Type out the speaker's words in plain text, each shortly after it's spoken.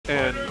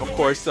and of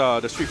course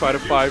the Street Fighter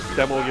 5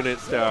 demo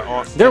units that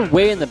are They're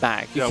way in the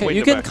back.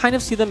 You can back. kind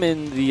of see them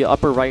in the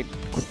upper right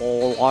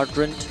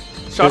quadrant.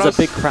 Shout There's a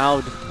big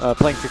crowd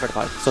playing Street Fighter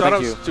 5. So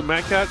thank you. Shout outs to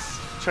MadCats.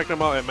 Check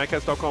them out at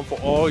madcats.com for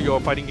all your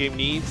fighting game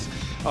needs.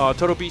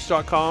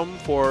 TotalBeach.com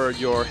for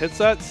your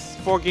headsets.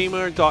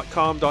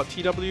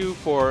 4gamer.com.tw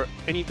for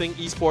anything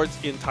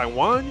esports in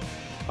Taiwan.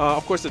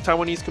 Of course, the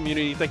Taiwanese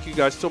community, thank you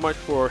guys so much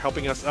for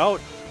helping us out.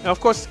 And of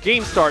course,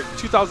 Game Start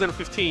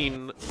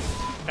 2015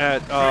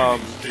 at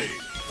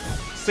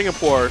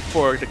Singapore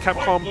for the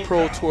Capcom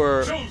Pro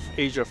Tour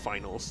Asia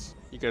Finals.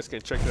 You guys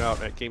can check it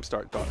out at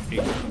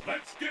gamestart.asia.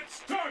 Let's get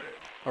started.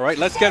 All right,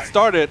 let's get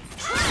started.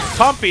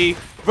 Tonpy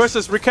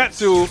versus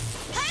Reiketsu.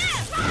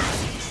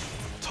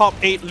 Top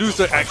 8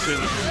 loser action.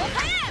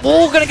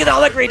 Oh, gonna get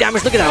all that great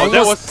damage. Look at that. Oh, that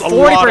Almost was a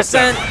lot of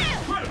 40%.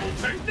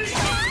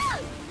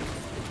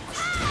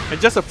 And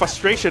just a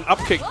frustration up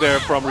kick there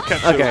from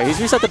Reiketsu. Okay,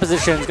 he's reset the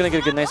position. He's gonna get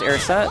a good, nice air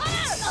set.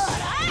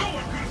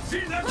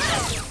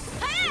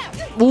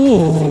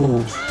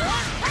 Ooh.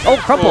 Oh,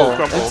 crumple. Oh,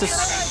 crumple.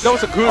 That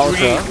was a good Ultra.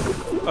 read.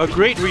 A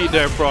great read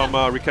there from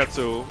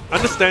Reiketsu.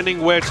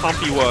 Understanding where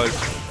Tonpy was.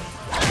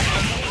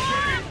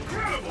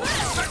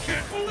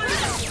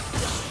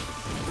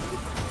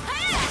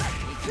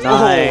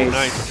 Nice. Oh,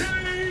 nice.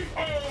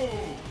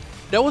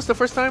 That was the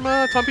first time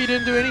Tonpy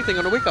didn't do anything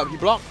on the wake up. He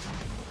blocked.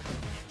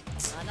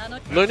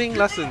 Learning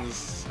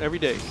lessons every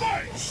day.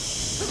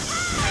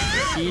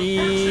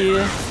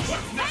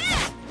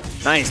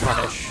 Nice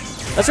punish.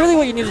 That's really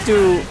what you need to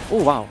do.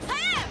 Oh, wow.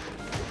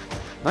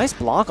 Nice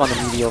block on the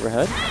meaty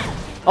overhead.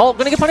 Oh,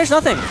 gonna get punished,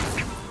 nothing.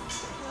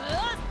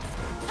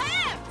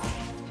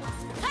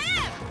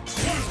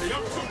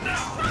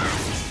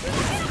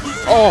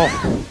 Oh.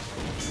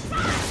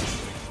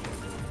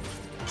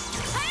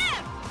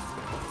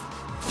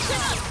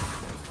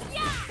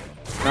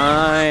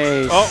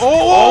 Nice.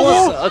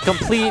 Almost a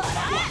complete.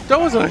 That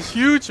was a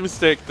huge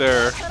mistake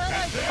there.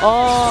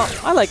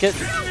 I like it.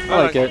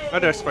 I like it. I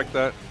didn't expect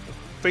that.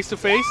 Face to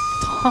face.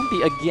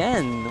 Tonpy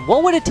again.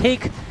 What would it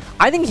take?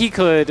 I think he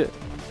could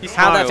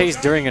have that face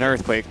during an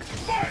earthquake.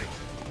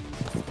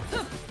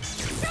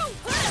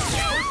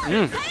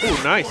 Oh,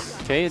 nice.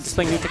 Okay,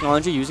 displaying new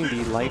technology using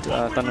the light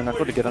Thunder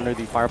Knuckle to get under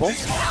the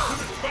fireballs.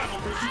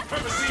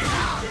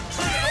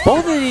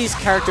 Both of these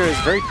characters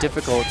very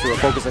difficult to a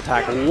focus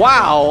attack.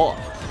 Wow!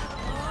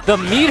 The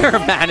meter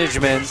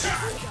management.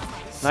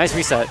 Nice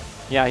reset.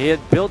 Yeah, he had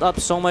built up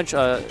so much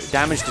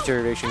damage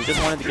deterioration. He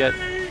just wanted to get...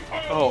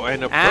 Oh,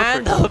 and a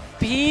perfect... And a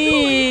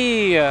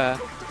P! I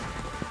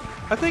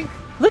think...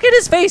 Look at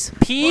his face!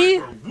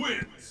 P?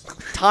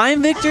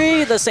 Time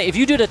victory? The same. If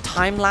you did a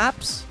time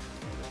lapse,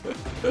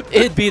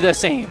 it'd be the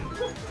same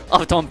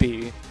of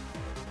Tonpy.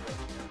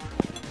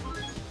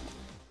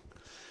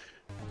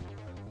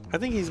 I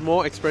think he's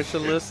more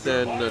expressionless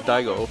than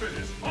Daigo.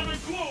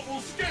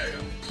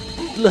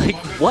 Like,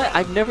 what?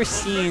 I've never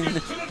seen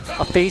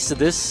a face of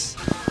this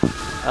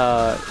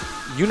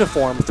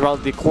uniform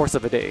throughout the course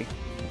of a day.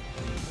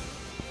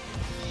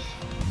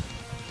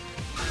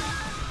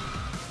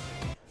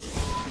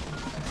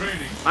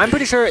 I'm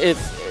pretty sure if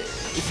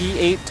he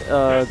ate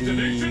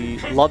the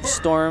Love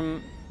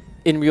Storm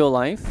in real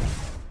life,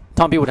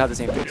 Tonpy would have the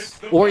same face.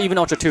 Or even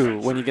Ultra 2,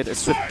 when you get a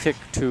swift kick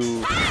to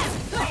the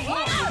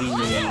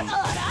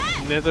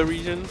nether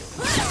regions.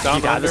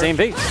 He'd have the same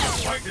face.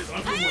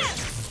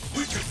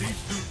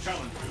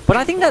 But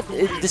I think that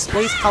it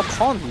displays how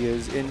calm he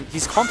is.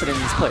 He's confident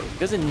in his play. He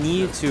doesn't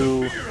need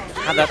to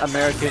have that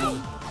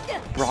American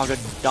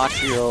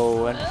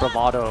braggadocio and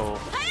bravado.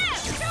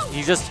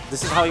 He just,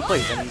 this is how he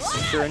plays, and he's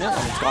secure in it,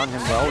 and it's gotten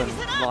him well in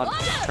a lot of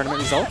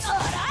tournament results.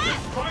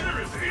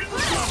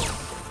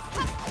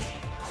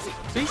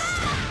 See?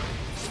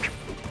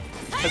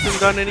 Hasn't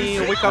done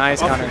any wake up. Nice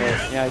counter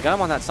hit. Yeah, he got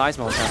him on that side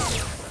smoke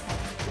attempt.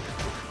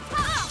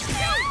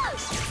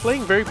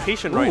 Playing very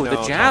patient right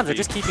now. The jabs are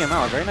just keeping him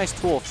out. Very nice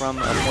tool from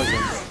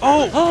Poison.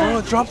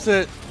 Oh, drops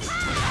it.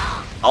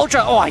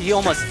 Ultra! Oh, he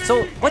almost...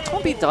 So, what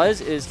Tonpy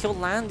does is he'll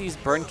land these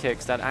burn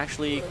kicks that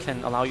actually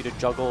can allow you to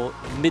juggle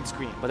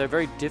mid-screen, but they're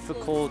very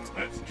difficult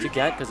to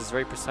get because it's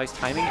very precise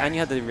timing, and you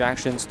have the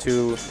reactions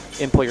to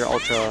input your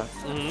Ultra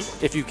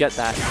if you get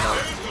that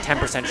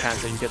 10%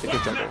 chance that you get the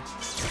good juggle.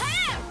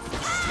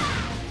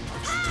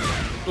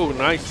 Oh,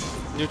 nice.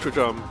 Neutral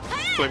jump.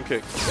 Flame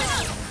kick.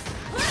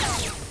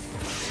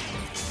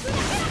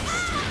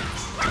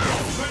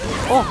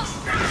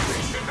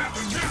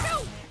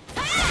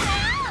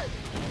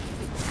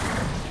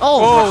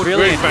 Oh,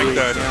 brilliant. Great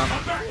back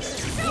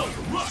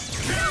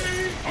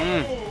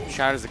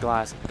Shatters the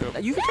glass.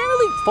 You can't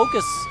really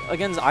focus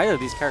against either of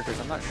these characters.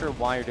 I'm not sure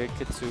why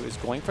Reiketsu is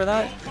going for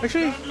that.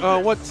 Actually,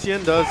 what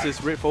Tien does is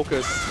great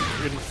focus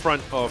in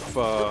front of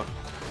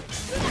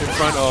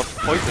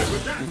Poison,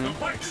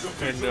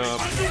 and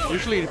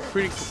usually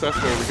pretty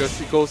successful because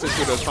he goes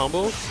into the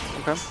combos.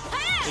 Okay.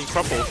 And he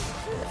crumples.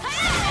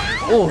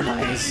 Oh,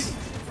 nice.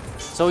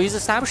 So he's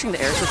establishing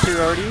the air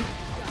superiority.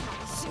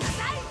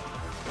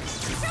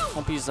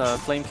 Tonpy's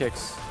flame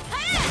kicks.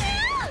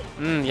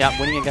 Yeah,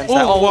 winning against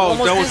that. Oh, wow,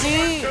 almost that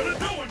dizzy.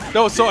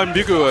 That was so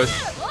ambiguous.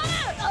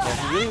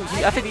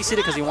 He FADC'd it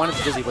because he wanted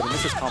to dizzy, but he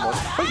missed his combo. It's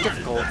quite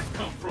difficult.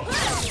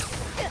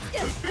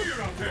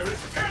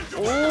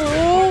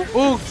 Oh!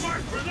 Ooh!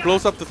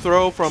 Blows up the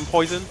throw from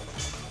Poison.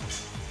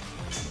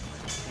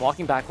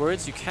 Walking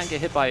backwards, you can't get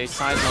hit by a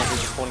side mount if you're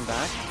just holding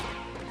back.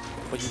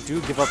 But you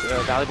do give up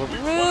a valuable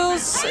real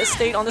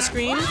state on the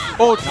screen.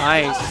 Oh,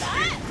 nice.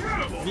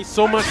 Needs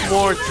so much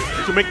more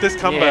to make this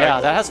comeback.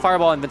 Yeah, that has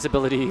fireball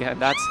invincibility,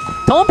 and that's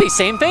Tonpy,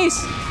 same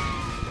face.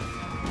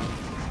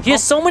 He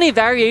has so many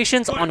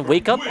variations on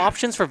wake-up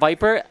options for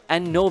Viper,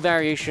 and no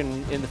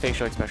variation in the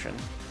facial expression.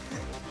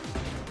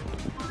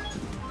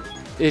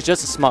 It's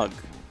just smug.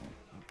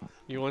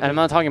 And I'm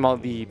not talking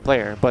about the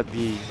player, but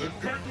the...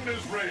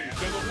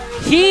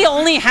 He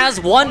only has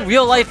one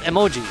real-life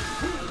emoji.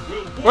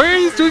 Where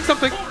he's doing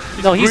something.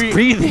 He's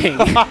breathing.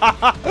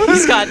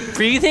 He's got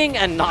breathing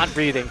and not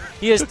breathing.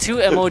 He has 2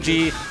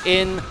 emoji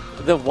in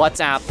the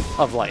WhatsApp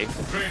of life.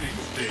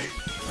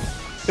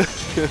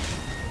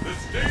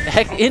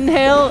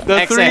 Inhale,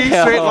 the exhale. 3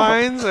 straight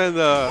lines and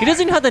the... He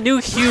doesn't even have the new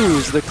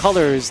hues, the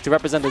colors to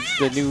represent the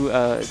new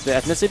the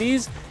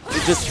ethnicities.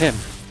 It's just him.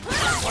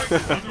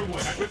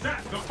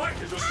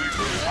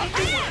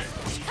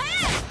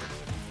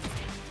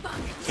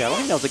 Okay, I don't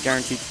think that was a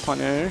guaranteed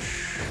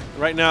punish.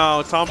 Right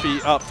now,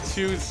 Tonpy up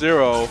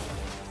 2-0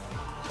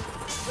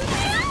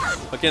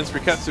 against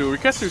Reiketsu.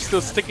 Reiketsu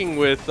still sticking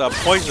with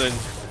Poison.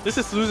 This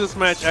is losers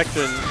match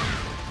action.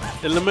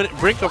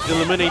 Brink of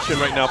elimination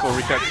right now for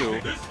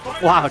Reiketsu.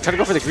 Wow, trying to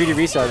go for the greedy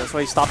reset. That's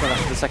why he stopped on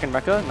the second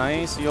Rekka.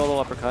 Nice YOLO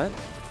uppercut.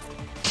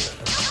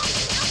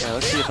 Yeah,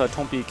 let's see if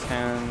Tonpy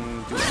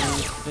can do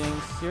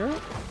anything here.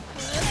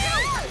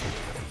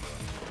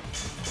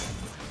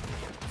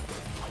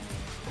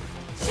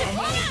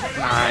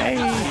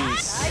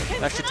 Nice.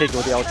 That should take it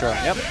with the Ultra.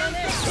 Yep.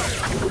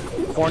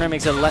 Corner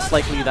makes it less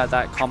likely that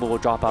that combo will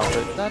drop out,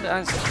 but that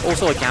is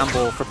also a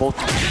gamble for both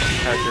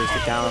characters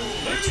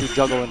to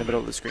juggle in the middle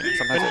of the screen.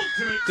 Sometimes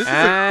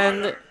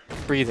and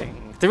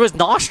breathing through his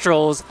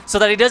nostrils so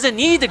that he doesn't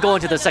need to go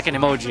into the second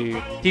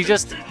emoji. He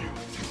just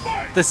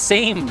the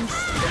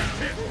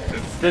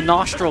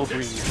nostril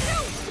breathe.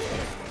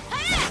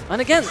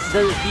 And again,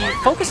 the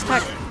focus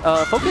attack,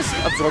 focus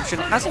absorption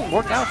hasn't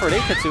worked out for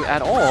Reiketsu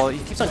at all. He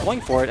keeps on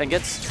going for it and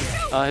gets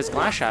his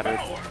glass shattered.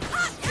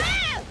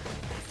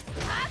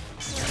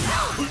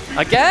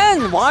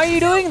 Again, why are you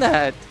doing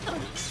that?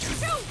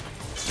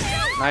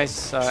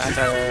 Nice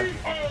anti-air.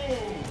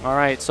 All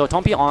right, so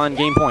Tonpy on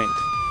game point.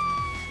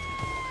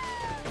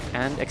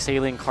 And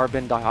exhaling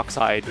carbon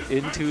dioxide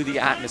into the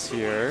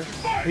atmosphere.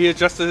 He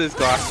adjusted his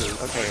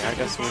glasses. Okay, I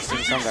guess we're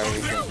seeing some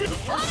variation.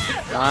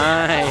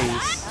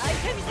 Nice.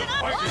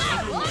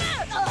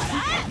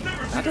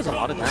 That does a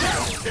lot of damage.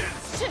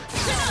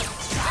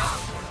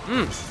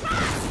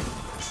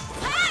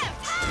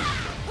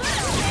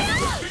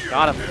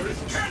 Got him.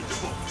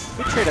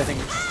 Good trade, I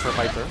think, for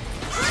Viper.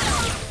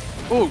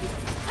 Ooh.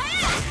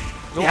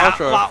 No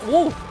Ultra. Wow.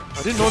 Whoa.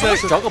 I didn't know that.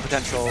 Juggle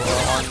potential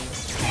on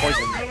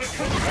Poison.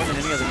 More than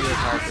any other meter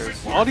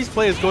characters. All these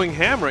players going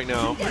ham right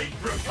now.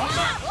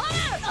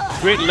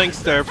 Great links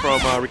there from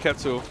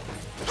Reiketsu.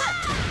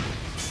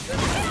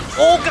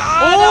 Oh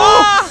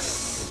god! Oh!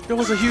 There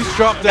was a huge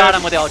drop there. Got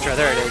him with the Ultra,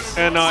 there it is.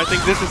 And I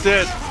think this is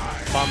it.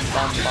 Bum,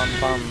 bum, bum,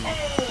 bum.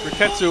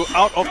 Reiketsu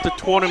out of the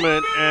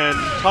tournament, and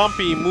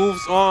Tonpy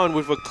moves on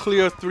with a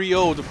clear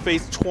 3-0 to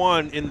face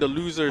Chuan in the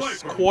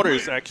losers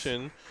quarters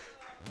action.